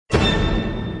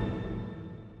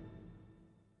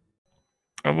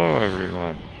Hello,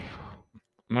 everyone.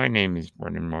 My name is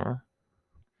Brennan Marr.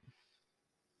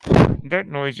 That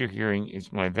noise you're hearing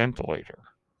is my ventilator.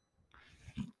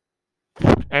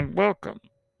 And welcome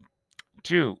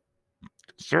to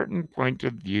Certain Point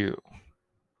of View,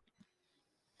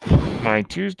 my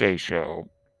Tuesday show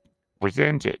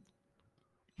presented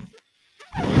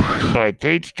by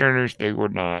Page Turners They Were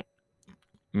Not,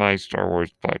 my Star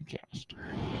Wars podcast.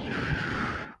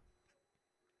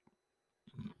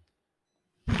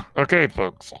 Okay,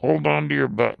 folks, hold on to your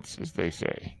butts, as they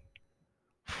say.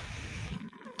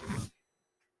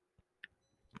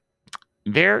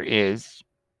 There is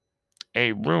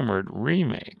a rumored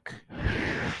remake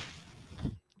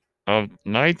of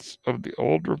Knights of the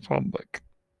Old Republic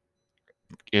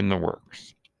in the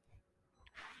works.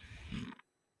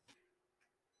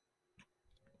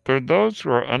 For those who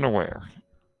are unaware,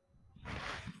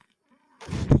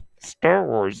 Star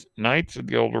Wars Knights of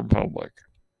the Old Republic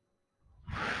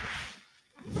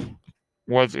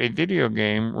was a video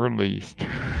game released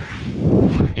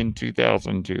in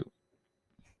 2002,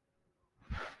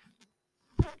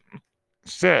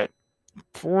 set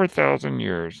 4,000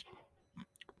 years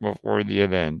before the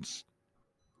events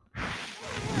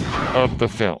of the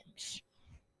films,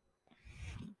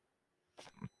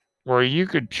 where you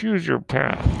could choose your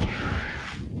path.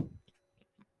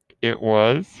 It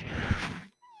was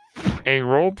a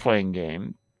role playing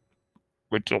game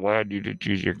which allowed you to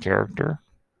choose your character,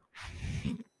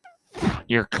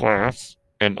 your class,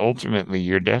 and ultimately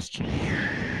your destiny.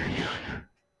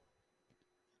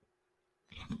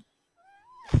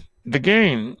 The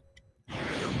game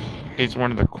is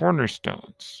one of the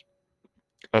cornerstones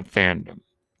of fandom.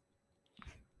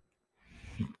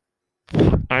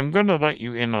 I'm going to let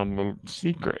you in on a little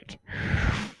secret.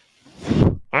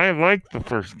 I like the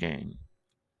first game.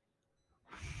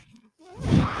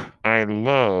 I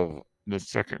love the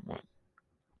second one.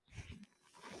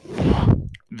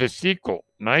 The sequel,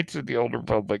 Knights of the Old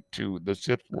Republic 2, The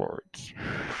Sith Lords,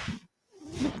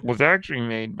 was actually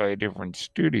made by a different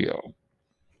studio.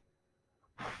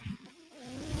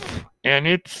 And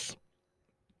it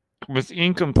was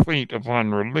incomplete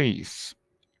upon release,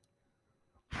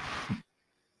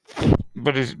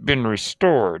 but has been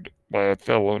restored by a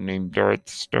fellow named Darth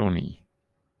Stoney.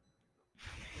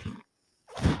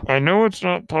 I know it's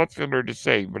not popular to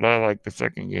say, but I like the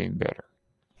second game better.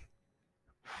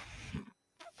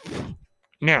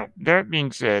 Now, that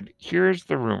being said, here's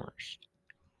the rumors.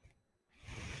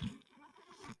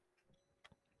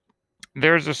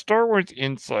 There's a Star Wars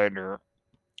insider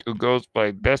who goes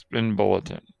by Bespin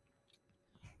Bulletin.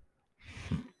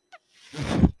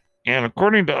 And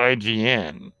according to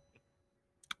IGN,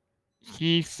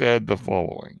 he said the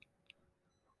following,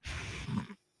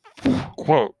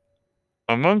 quote,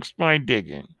 amongst my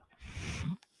digging,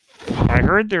 I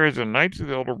heard there is a Knights of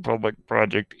the Old Republic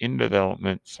project in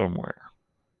development somewhere.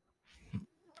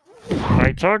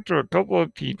 I talked to a couple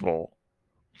of people,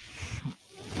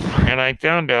 and I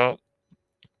found out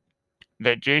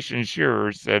that Jason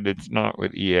Shearer said it's not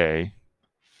with EA,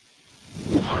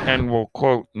 and will,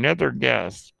 quote, never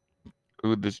guess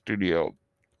who the studio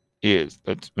is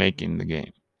that's making the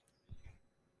game.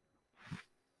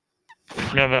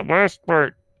 Now, that last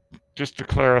part, just to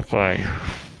clarify,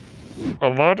 a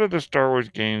lot of the Star Wars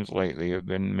games lately have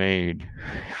been made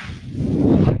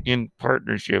in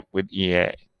partnership with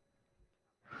EA.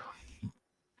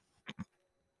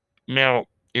 Now,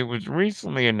 it was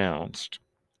recently announced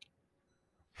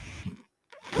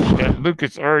that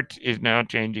LucasArts is now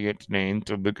changing its name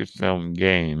to Lucasfilm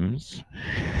Games,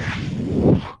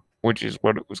 which is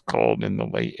what it was called in the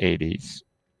late 80s.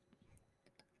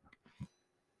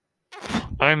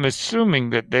 I'm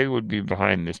assuming that they would be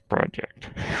behind this project.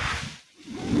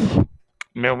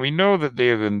 Now, we know that they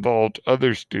have involved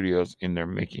other studios in their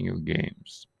making of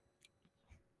games.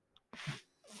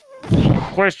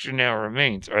 The question now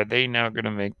remains, are they now going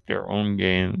to make their own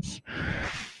games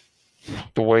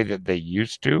the way that they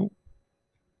used to?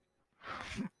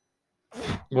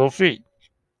 We'll see.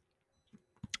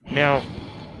 Now,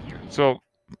 so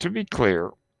to be clear,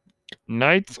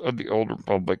 Knights of the Old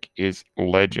Republic is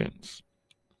Legends.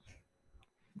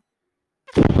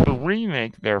 The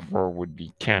remake, therefore, would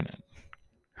be canon.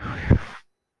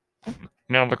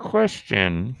 Now, the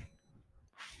question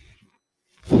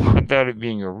about it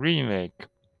being a remake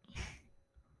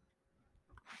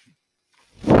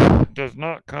does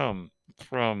not come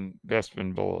from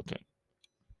Bespin Bulletin.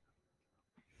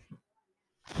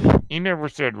 He never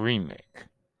said remake.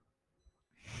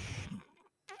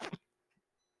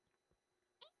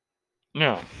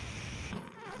 No.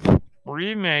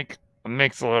 Remake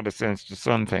makes a lot of sense to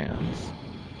some fans.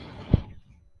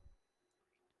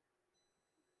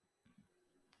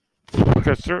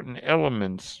 because certain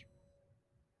elements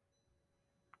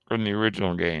from the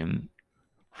original game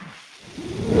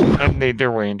have made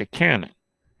their way into canon.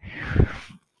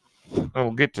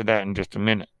 We'll get to that in just a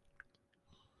minute.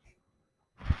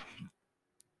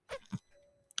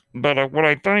 But what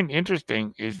I find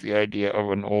interesting is the idea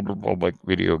of an Old Republic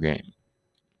video game.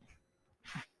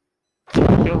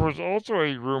 There was also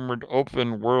a rumored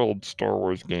open world Star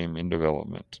Wars game in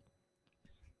development.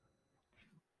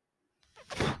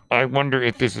 I wonder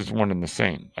if this is one and the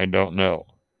same. I don't know.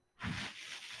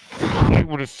 I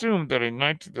would assume that a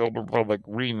Knights of the Old Republic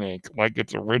remake, like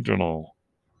its original,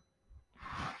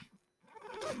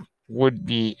 would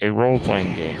be a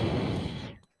role-playing game.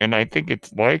 And I think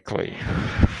it's likely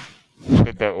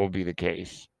that that will be the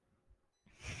case.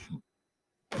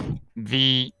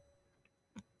 The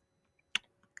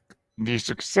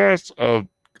success of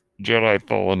Jedi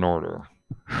Fallen Order,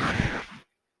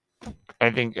 I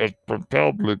think, has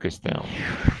propelled Lucasfilm,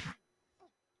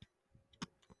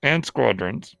 and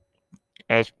Squadrons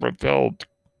has propelled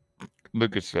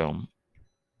Lucasfilm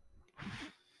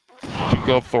to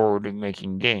go forward in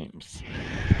making games.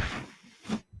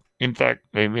 In fact,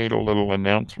 they made a little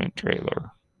announcement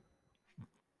trailer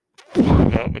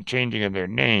about the changing of their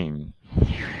name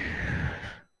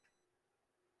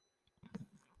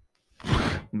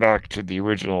back to the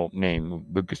original name of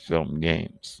Lucasfilm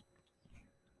Games.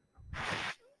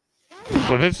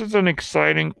 So this is an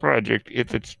exciting project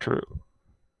if it's true.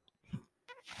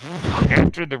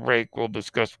 After the break, we'll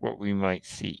discuss what we might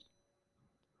see.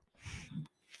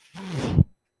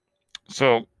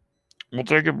 So we'll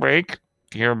take a break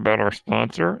to hear about our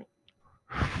sponsor.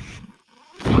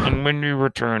 And when we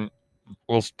return,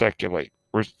 we'll speculate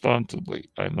responsibly,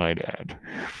 I might add.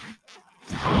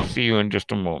 See you in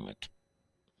just a moment.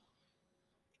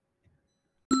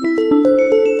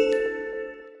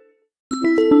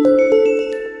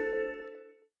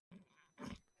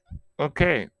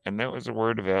 Okay, and that was a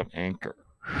word about Anchor.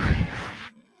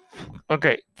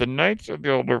 Okay, the Knights of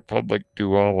the Old Republic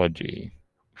duology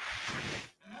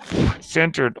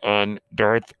centered on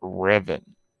Darth Revan,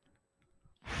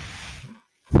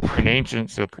 an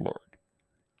ancient Sith Lord.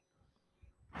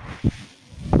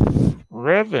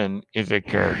 Revan is a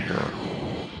character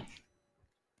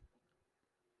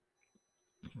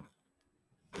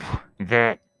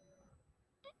that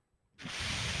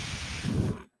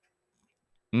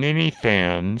many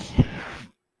fans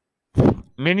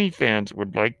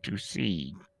would like to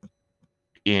see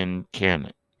in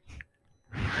canon.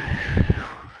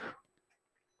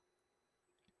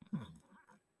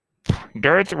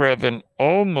 Darth Revan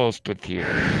almost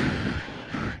appeared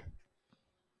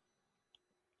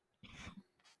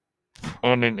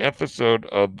on an episode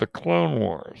of The Clone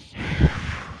Wars.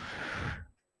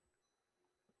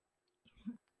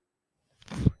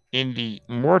 In the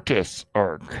Mortis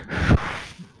arc,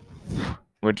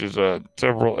 which is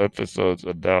several episodes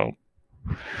about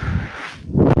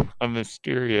a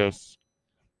mysterious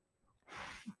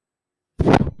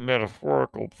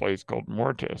metaphorical place called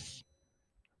Mortis,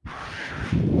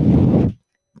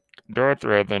 Darth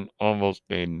Revan almost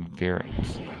made an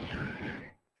appearance.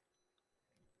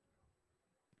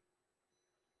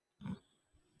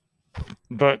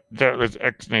 But that was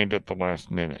ex-nayed at the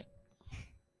last minute.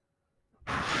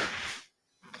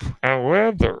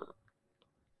 However,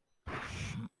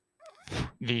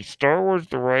 the Star Wars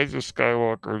The Rise of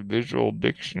Skywalker Visual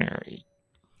Dictionary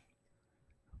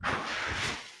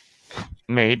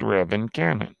made Revan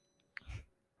canon.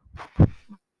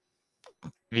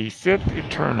 The Sith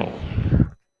Eternal,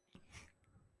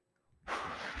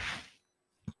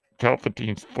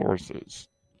 Palpatine's forces,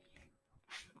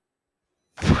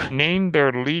 named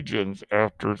their legions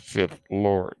after Sith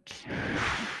lords.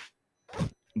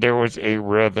 There was a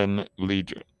Revan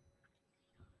Legion.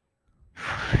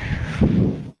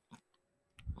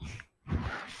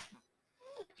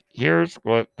 Here's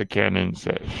what the canon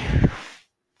says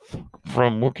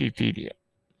from Wikipedia.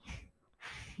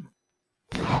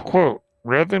 Quote,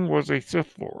 Revan was a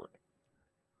Sith Lord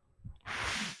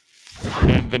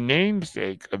and the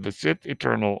namesake of the Sith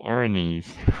Eternal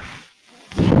Arnie's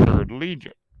Third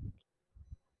Legion.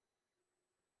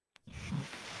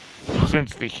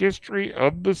 Since the history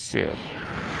of the Sith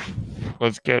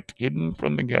was kept hidden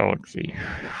from the galaxy,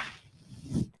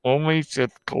 only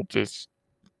Sith cultists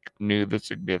knew the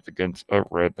significance of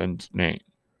Revan's name.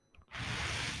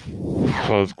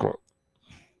 Close quote.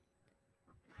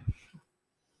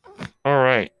 All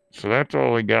right, so that's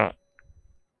all we got.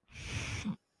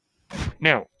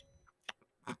 Now,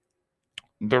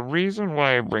 the reason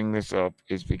why I bring this up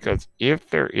is because if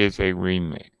there is a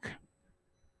remake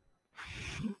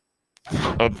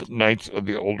of the Knights of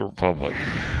the Old Republic,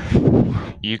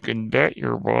 You can bet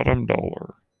your bottom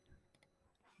dollar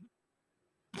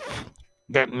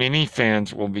that many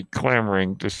fans will be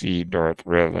clamoring to see Darth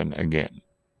Revan again.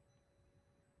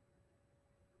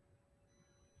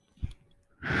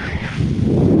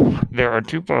 There are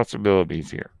two possibilities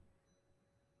here.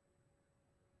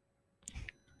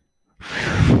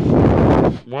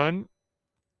 One,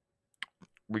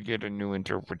 we get a new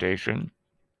interpretation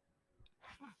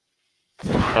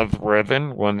of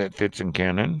Revan, one that fits in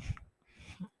canon.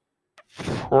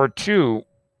 Or two,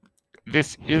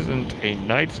 this isn't a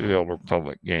Knights of the Old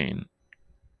Republic game.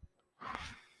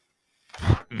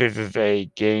 This is a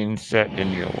game set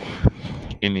in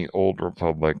the Old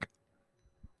Republic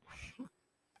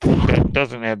that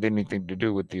doesn't have anything to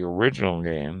do with the original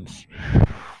games,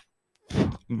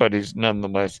 but is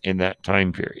nonetheless in that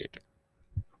time period.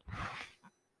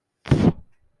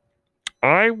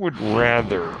 I would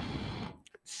rather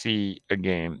see a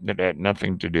game that had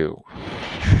nothing to do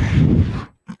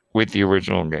with the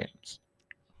original games,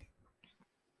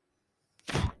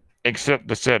 except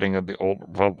the setting of the Old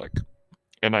Republic.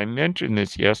 And I mentioned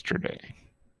this yesterday.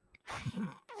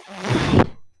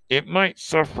 It might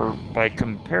suffer by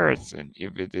comparison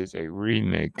if it is a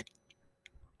remake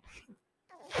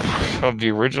of the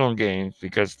original games,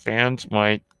 because fans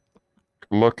might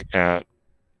look at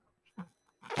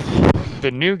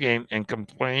the new game and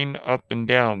complain up and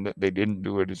down that they didn't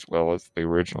do it as well as the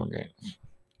original games.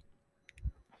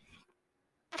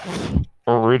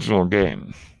 Original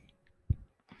game.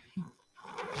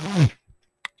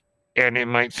 And it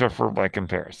might suffer by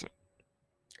comparison.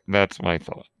 That's my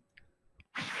thought.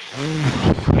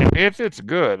 And if it's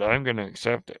good, I'm going to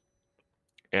accept it.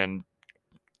 And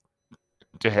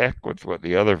to heck with what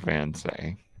the other fans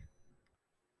say.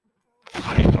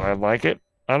 If I like it,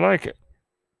 I like it.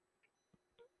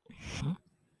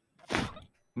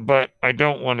 But I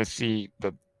don't want to see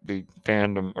the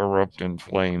fandom erupt in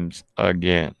flames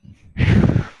again.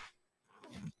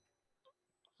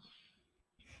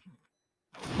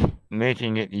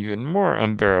 Making it even more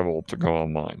unbearable to go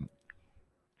online.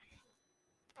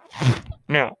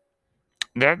 Now,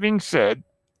 that being said,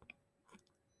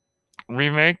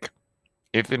 remake,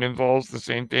 if it involves the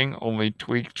same thing, only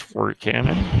tweaked for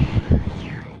canon,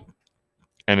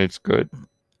 and it's good,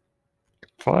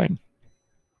 fine.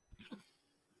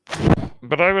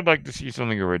 But I would like to see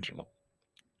something original.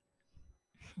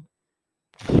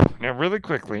 Now, really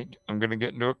quickly, I'm going to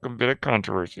get into a bit of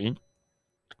controversy,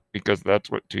 because that's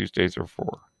what Tuesdays are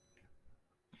for.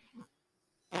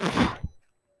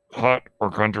 Hot or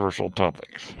controversial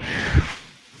topics,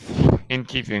 in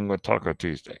keeping with Taco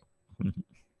Tuesday.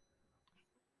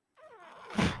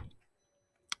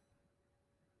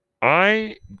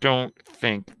 I don't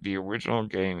think the original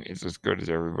game is as good as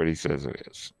everybody says it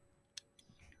is.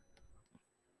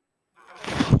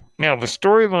 Now, the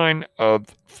storyline of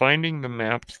finding the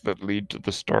maps that lead to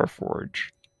the Starforge,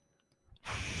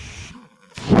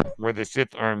 where the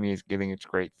Sith army is getting its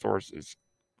great forces,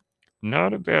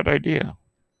 not a bad idea.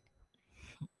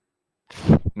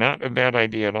 Not a bad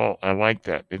idea at all. I like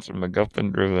that. It's a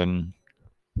MacGuffin-driven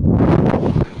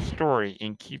story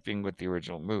in keeping with the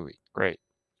original movie. Great.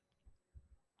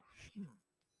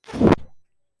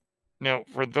 Now,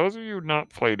 for those of you who have not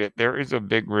played it, there is a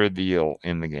big reveal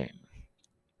in the game.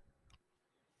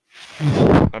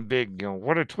 A big,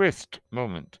 what a twist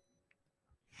moment.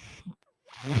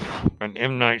 An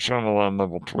M. Night Shyamalan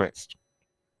level twist.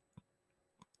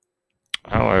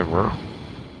 However,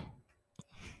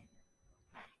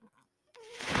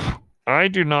 I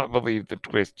do not believe the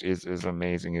twist is as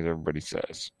amazing as everybody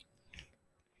says.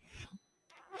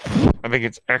 I think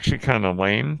it's actually kind of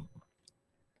lame.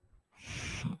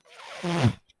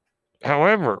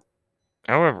 However,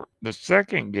 the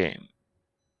second game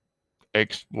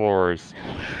explores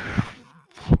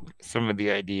some of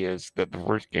the ideas that the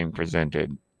first game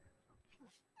presented,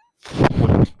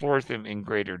 but explores them in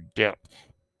greater depth.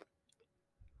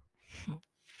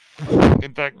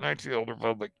 In fact, Knights of the Old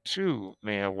Republic 2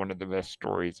 may have one of the best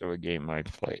stories of a game I've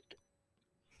played.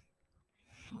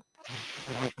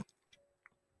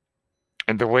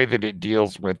 And the way that it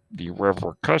deals with the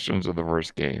repercussions of the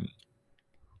first game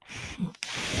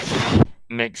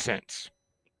makes sense.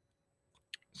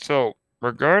 So,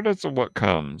 regardless of what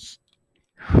comes,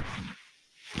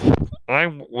 I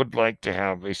would like to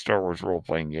have a Star Wars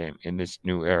role-playing game in this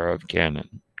new era of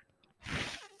canon.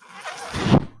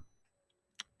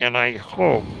 And I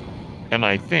hope, and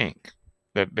I think,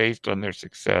 that based on their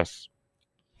success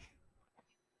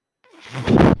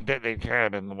that they've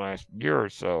had in the last year or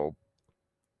so,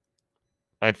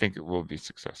 I think it will be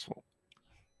successful.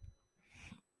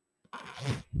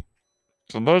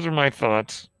 So those are my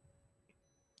thoughts.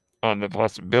 on the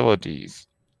possibilities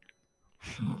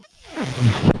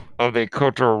of a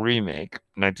KOTOR remake,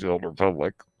 Knights of the Old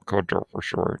Republic, KOTOR for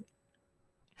short,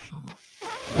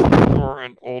 or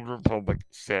an Old Republic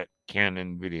set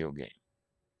canon video game.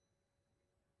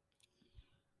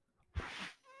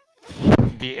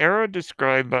 The era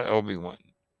described by Obi-Wan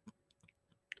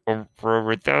for over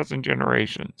 1,000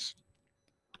 generations.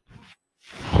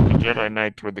 The Jedi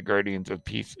Knights were the guardians of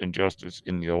peace and justice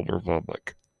in the Old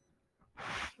Republic.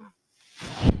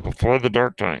 Before the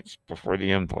Dark Times, before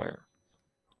the Empire.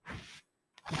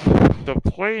 The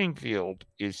playing field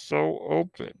is so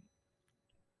open.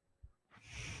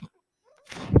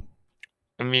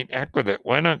 I mean, heck with it.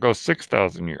 Why not go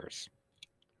 6,000 years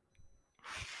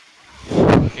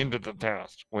into the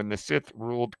past when the Sith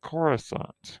ruled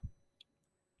Coruscant?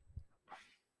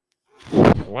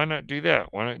 Why not do that?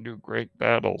 Why not do great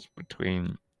battles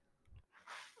between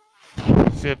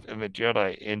Sith and the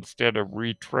Jedi instead of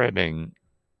retreading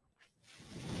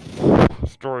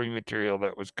story material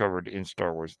that was covered in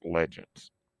Star Wars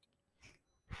Legends?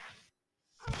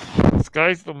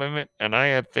 Sky's the limit, and I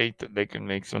have faith that they can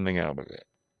make something out of it.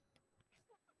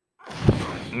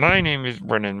 My name is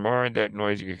Brennan Marr. That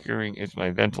noise you're hearing is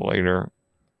my ventilator.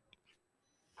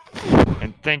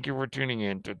 And thank you for tuning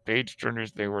in to Page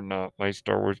Turners They Were Not, my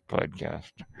Star Wars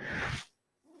podcast.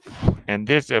 And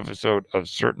this episode of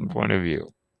Certain Point of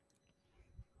View.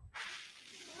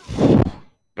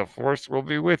 The Force will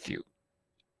be with you,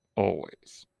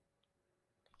 always.